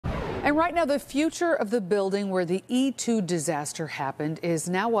And right now, the future of the building where the E2 disaster happened is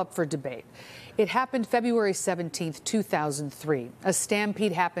now up for debate. It happened February 17th, 2003. A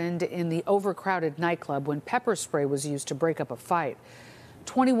stampede happened in the overcrowded nightclub when pepper spray was used to break up a fight.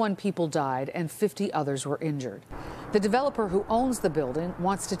 21 people died and 50 others were injured. The developer who owns the building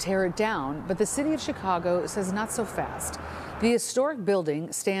wants to tear it down, but the city of Chicago says not so fast. The historic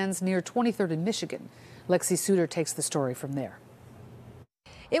building stands near 23rd and Michigan. Lexi Sutter takes the story from there.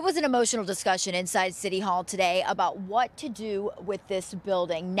 It was an emotional discussion inside City Hall today about what to do with this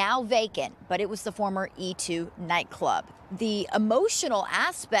building, now vacant, but it was the former E2 nightclub. The emotional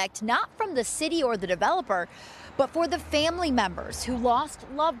aspect, not from the city or the developer, but for the family members who lost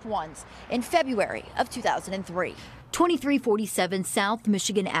loved ones in February of 2003. 2347 South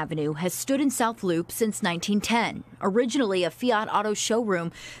Michigan Avenue has stood in South Loop since 1910. Originally a Fiat Auto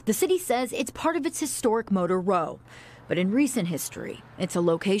showroom, the city says it's part of its historic Motor Row. But in recent history, it's a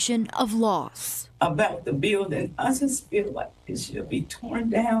location of loss. About the building, I just feel like it should be torn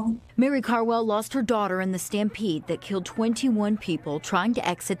down. Mary Carwell lost her daughter in the stampede that killed 21 people trying to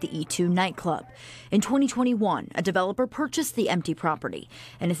exit the E2 nightclub. In 2021, a developer purchased the empty property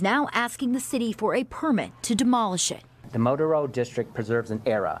and is now asking the city for a permit to demolish it. The Motor Row District preserves an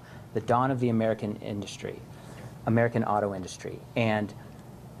era, the dawn of the American auto industry, and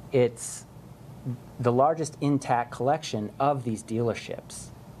it's the largest intact collection of these dealerships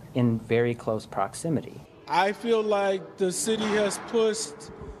in very close proximity. I feel like the city has pushed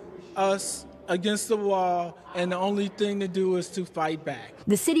us against the wall, and the only thing to do is to fight back.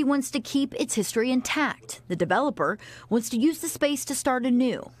 The city wants to keep its history intact. The developer wants to use the space to start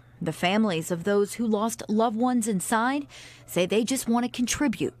anew. The families of those who lost loved ones inside say they just want to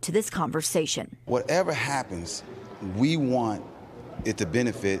contribute to this conversation. Whatever happens, we want it to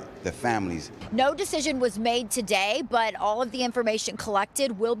benefit the families. No decision was made today, but all of the information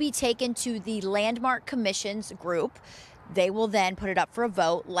collected will be taken to the Landmark Commission's group. They will then put it up for a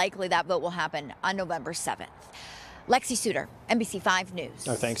vote. Likely that vote will happen on November 7th. Lexi Sutter, NBC5 News.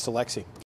 Thanks to Lexi.